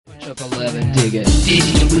Top 11 digger.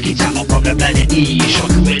 Dating a wicked out from the planet E.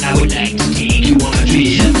 Shockwave, I would like to take you on a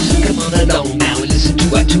trip. Come on along now and listen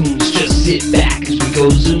to our tunes. Just sit back as we go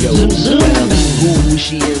zoom, zoom, zoom. Who is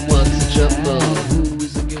she and what's the trouble? Who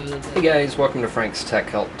is the girl? Hey guys, welcome to Frank's Tech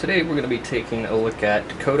Help. Today we're going to be taking a look at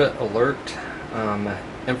Dakota Alert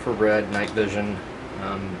infrared night vision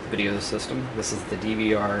video system. This is the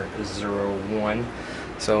DVR-01.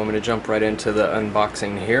 So I'm going to jump right into the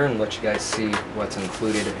unboxing here and let you guys see what's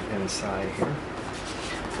included inside here.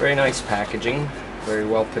 Very nice packaging, very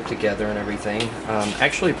well put together and everything.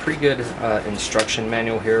 Actually pretty good instruction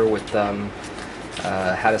manual here with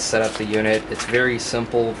how to set up the unit. It's very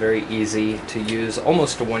simple, very easy to use,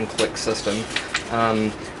 almost a one-click system.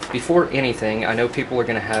 Before anything, I know people are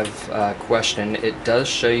going to have a question. It does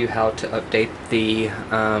show you how to update the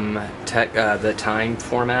time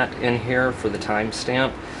format in here for the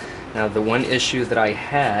timestamp. Now the one issue that I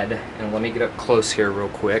had, and let me get up close here real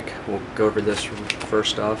quick, we'll go over this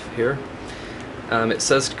first off here. It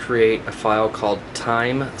says to create a file called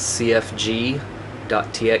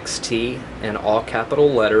timecfg.txt in all capital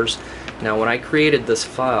letters. Now when I created this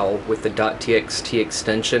file with the .txt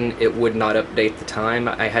extension, it would not update the time.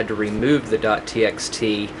 I had to remove the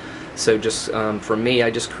 .txt. So just for me,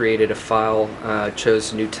 I just created a file,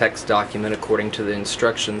 chose a new text document according to the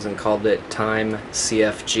instructions and called it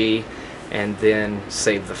timecfg, and then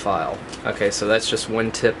saved the file. Okay, so that's just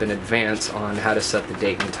one tip in advance on how to set the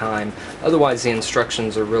date and time. Otherwise the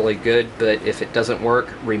instructions are really good, but if it doesn't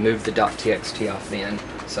work, remove the .txt off the end.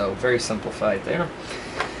 So very simplified there.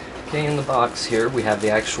 Okay, in the box here we have the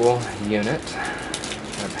actual unit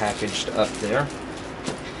packaged up there.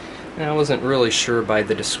 And I wasn't really sure by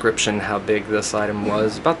the description how big this item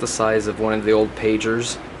was. About the size of one of the old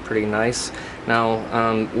pagers. Pretty nice. Now,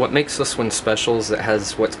 what makes this one special is it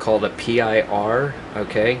has what's called a PIR,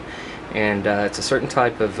 okay? And it's a certain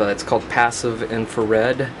type of, it's called passive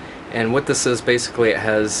infrared. And what this is, basically it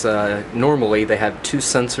has, normally they have two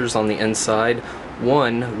sensors on the inside.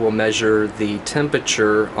 One will measure the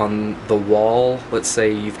temperature on the wall. Let's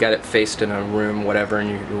say you've got it faced in a room, whatever,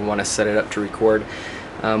 and you want to set it up to record.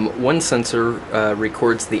 One sensor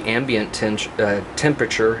records the ambient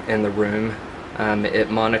temperature in the room.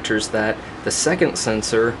 It monitors that. The second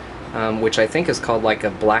sensor, which I think is called like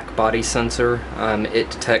a black body sensor,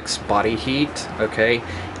 it detects body heat, okay?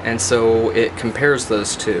 And so it compares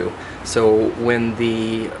those two. So when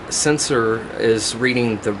the sensor is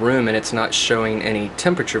reading the room and it's not showing any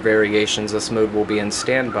temperature variations, this mode will be in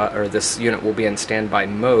standby, or this unit will be in standby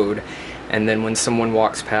mode. And then when someone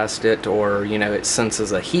walks past it, or you know, it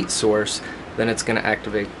senses a heat source, then it's going to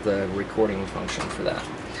activate the recording function for that.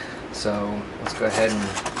 So let's go ahead and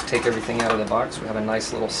take everything out of the box. We have a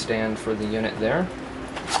nice little stand for the unit there.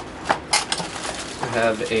 We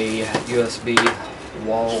have a USB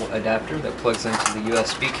wall adapter that plugs into the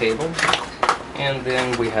USB cable, and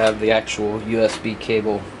then we have the actual USB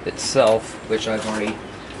cable itself, which I've already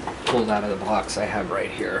pulled out of the box. I have right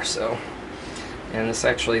here. So, and this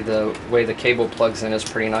actually, the way the cable plugs in is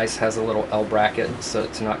pretty nice. Has a little L bracket, so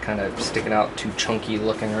it's not kind of sticking out too chunky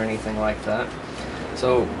looking or anything like that.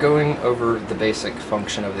 So going over the basic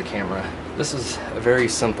function of the camera, this is a very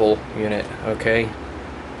simple unit, okay?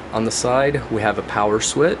 On the side we have a power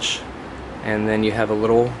switch, and then you have a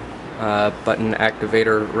little button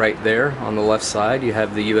activator right there. On the left side you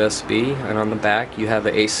have the USB, and on the back you have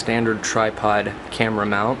a standard tripod camera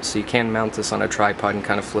mount, so you can mount this on a tripod and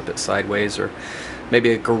kind of flip it sideways, or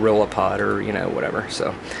maybe a gorilla pod, or you know, whatever.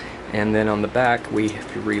 So, and then on the back,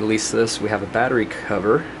 if you release this, we have a battery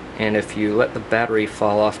cover, and if you let the battery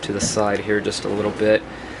fall off to the side here just a little bit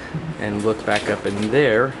and look back up in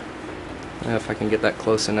there, if I can get that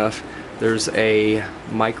close enough, there's a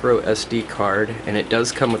micro SD card, and it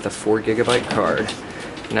does come with a 4 GB card.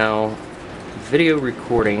 Now, video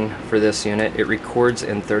recording for this unit, it records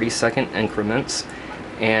in 30-second increments,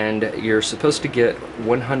 and you're supposed to get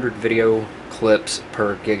 100 video clips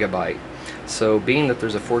per gigabyte. So being that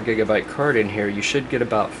there's a 4 GB card in here, you should get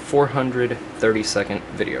about 400 30-second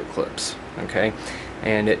video clips, okay?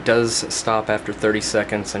 And it does stop after 30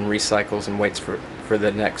 seconds and recycles and waits for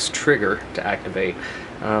the next trigger to activate.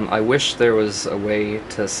 I wish there was a way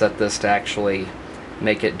to set this to actually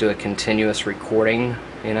make it do a continuous recording,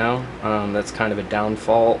 you know. That's kind of a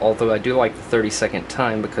downfall, although I do like the 30-second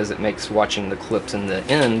time because it makes watching the clips in the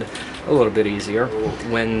end a little bit easier.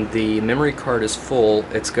 When the memory card is full,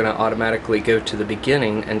 it's going to automatically go to the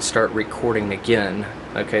beginning and start recording again.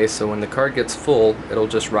 Okay, so when the card gets full, it'll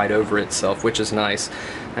just write over itself, which is nice.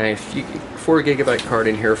 And if you 4 GB card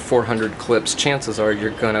in here, 400 clips, chances are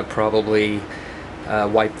you're going to probably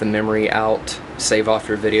wipe the memory out, save off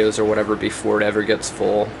your videos or whatever before it ever gets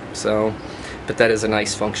full. So, but that is a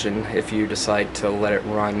nice function if you decide to let it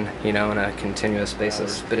run, you know, on a continuous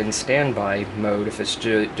basis. But in standby mode, if it's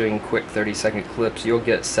doing quick 30-second clips, you'll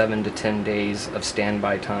get 7 to 10 days of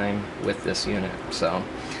standby time with this unit. So,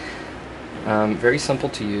 very simple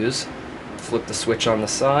to use. Flip the switch on the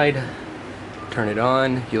side, turn it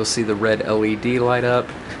on, you'll see the red LED light up.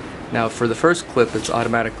 Now for the first clip, it's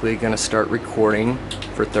automatically going to start recording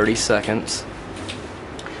for 30 seconds.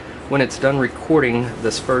 When it's done recording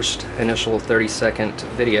this first initial 30-second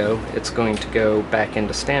video, it's going to go back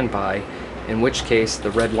into standby, in which case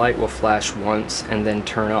the red light will flash once and then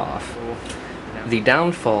turn off. The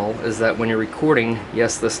downfall is that when you're recording,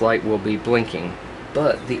 yes, this light will be blinking,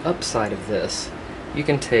 but the upside of this, you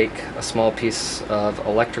can take a small piece of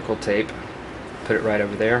electrical tape, put it right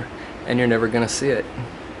over there, and you're never going to see it.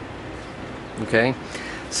 Okay?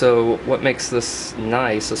 So what makes this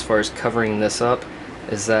nice as far as covering this up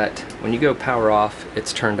is that when you go power off,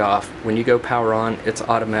 it's turned off. When you go power on, it's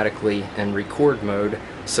automatically in record mode,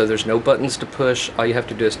 so there's no buttons to push. All you have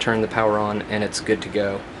to do is turn the power on and it's good to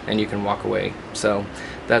go, and you can walk away. So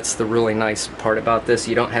that's the really nice part about this.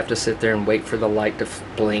 You don't have to sit there and wait for the light to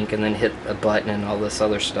blink and then hit a button and all this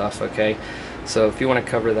other stuff, okay? So if you want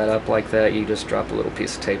to cover that up like that, you just drop a little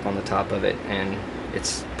piece of tape on the top of it and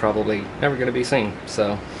it's probably never going to be seen.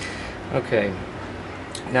 So, okay.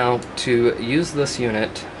 Now, to use this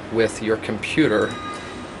unit with your computer,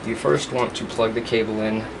 you first want to plug the cable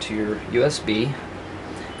in to your USB,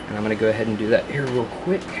 and I'm going to go ahead and do that here real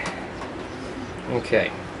quick. Okay.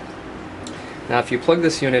 Now, if you plug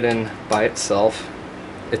this unit in by itself,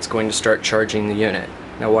 it's going to start charging the unit.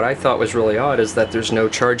 Now, what I thought was really odd is that there's no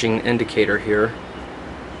charging indicator here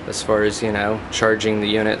as far as, you know, charging the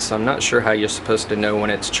unit, so I'm not sure how you're supposed to know when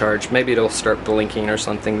it's charged. Maybe it'll start blinking or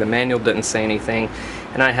something. The manual didn't say anything,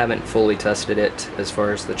 and I haven't fully tested it as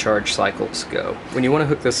far as the charge cycles go. When you want to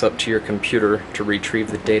hook this up to your computer to retrieve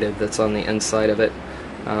the data that's on the inside of it,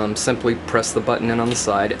 simply press the button in on the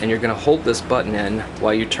side, and you're going to hold this button in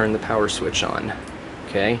while you turn the power switch on.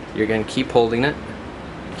 Okay, you're going to keep holding it,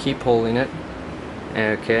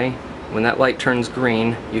 okay. When that light turns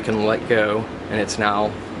green, you can let go, and it's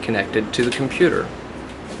now connected to the computer.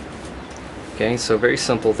 Okay, so very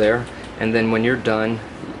simple there. And then when you're done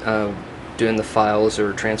doing the files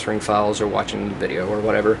or transferring files or watching the video or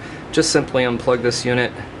whatever, just simply unplug this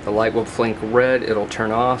unit. The light will blink red, it'll turn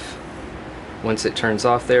off. Once it turns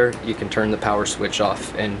off there, you can turn the power switch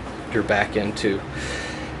off and you're back into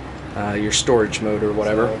your storage mode or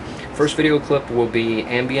whatever. First video clip will be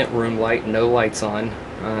ambient room light, no lights on.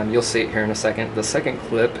 You'll see it here in a second. The second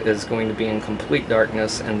clip is going to be in complete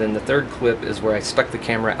darkness, and then the third clip is where I stuck the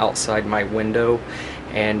camera outside my window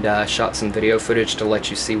and shot some video footage to let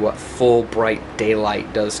you see what full bright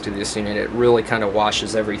daylight does to this unit. It really kind of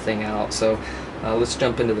washes everything out. So let's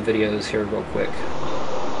jump into the videos here real quick.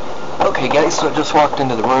 Okay guys, so I just walked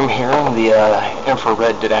into the room here and the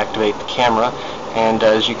infrared did activate the camera, and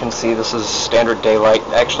as you can see, this is standard daylight.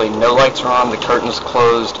 Actually, no lights are on, the curtain's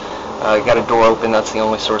closed. Got a door open, that's the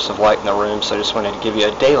only source of light in the room, so I just wanted to give you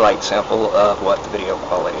a daylight sample of what the video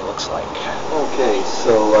quality looks like. Okay,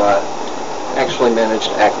 so actually managed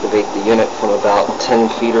to activate the unit from about 10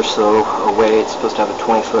 feet or so away. It's supposed to have a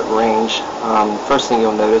 20-foot range. First thing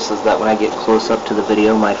you'll notice is that when I get close up to the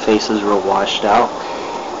video, my face is real washed out.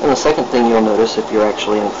 And the second thing you'll notice if you're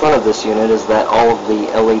actually in front of this unit is that all of the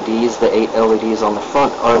LEDs, the 8 LEDs on the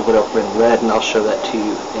front, are lit up in red, and I'll show that to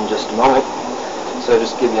you in just a moment. So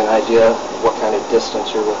just give you an idea of what kind of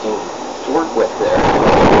distance you're looking to work with there.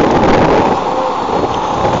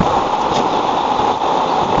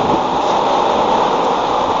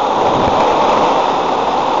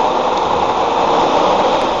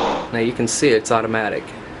 Now you can see it's automatic.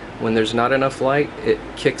 When there's not enough light, it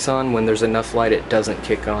kicks on. When there's enough light, it doesn't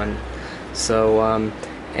kick on. So,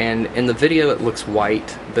 and in the video it looks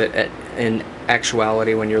white, but in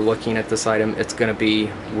actuality, when you're looking at this item, it's going to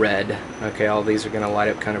be red. Okay, all these are going to light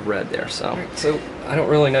up kind of red there. So I don't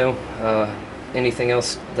really know anything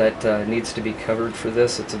else that needs to be covered for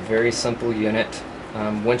this. It's a very simple unit.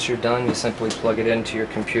 Once you're done, you simply plug it into your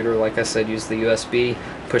computer. Like I said, use the USB,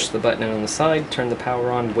 push the button in on the side, turn the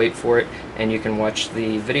power on, wait for it, and you can watch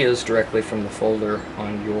the videos directly from the folder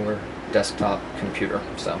on your desktop computer.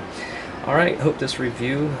 So, alright, hope this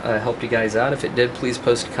review helped you guys out. If it did, please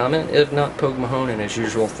post a comment. If not, poke Mahone, and as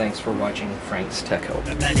usual, thanks for watching Frank's Tech Help.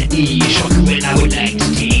 Come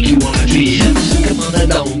on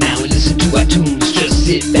along now and listen to our tunes. Just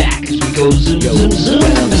sit back as we go zoom, zoom, zoom.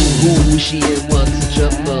 Who she and what's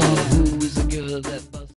the trouble?